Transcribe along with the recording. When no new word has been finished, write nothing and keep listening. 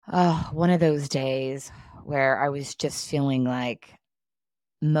Oh, one of those days where I was just feeling like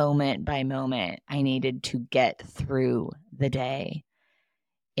moment by moment, I needed to get through the day.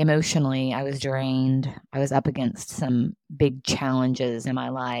 Emotionally, I was drained. I was up against some big challenges in my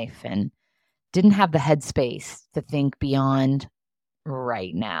life and didn't have the headspace to think beyond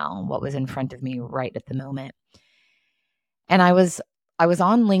right now, what was in front of me right at the moment. And I was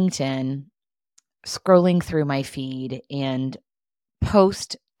on LinkedIn scrolling through my feed, and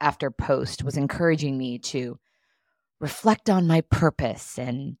post after post was encouraging me to reflect on my purpose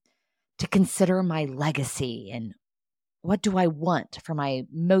and to consider my legacy and what do I want for my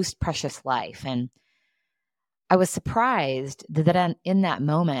most precious life. And I was surprised that in that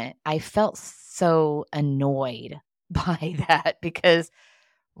moment, I felt so annoyed by that because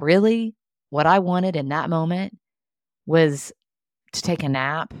really what I wanted in that moment was to take a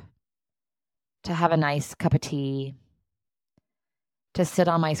nap, to have a nice cup of tea, to sit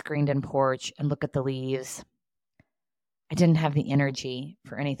on my screened-in porch and look at the leaves. I didn't have the energy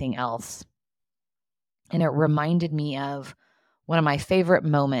for anything else. And it reminded me of one of my favorite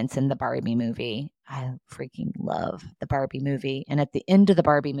moments in the Barbie movie. I freaking love the Barbie movie. And at the end of the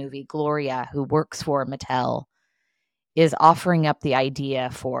Barbie movie, Gloria, who works for Mattel, is offering up the idea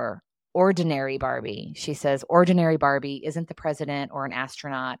for ordinary Barbie. She says, ordinary Barbie isn't the president or an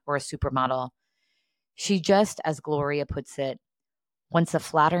astronaut or a supermodel. She just, as Gloria puts it, wants a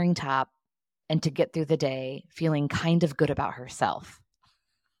flattering top and to get through the day feeling kind of good about herself.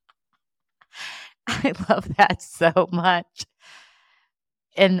 I love that so much.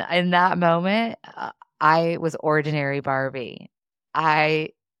 In that moment, I was ordinary Barbie.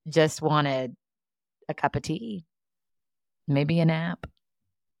 I just wanted a cup of tea, maybe a nap,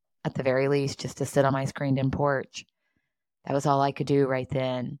 at the very least, just to sit on my screened-in porch. That was all I could do right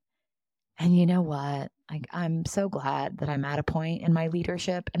then. And you know what? I'm so glad that I'm at a point in my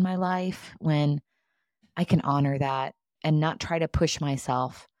leadership in my life when I can honor that and not try to push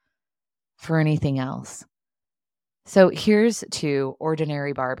myself for anything else. So here's to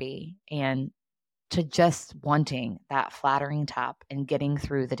ordinary Barbie and to just wanting that flattering top and getting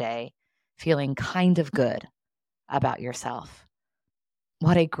through the day, feeling kind of good about yourself.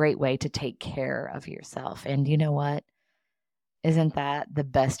 What a great way to take care of yourself. And you know what? Isn't that the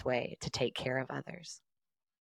best way to take care of others?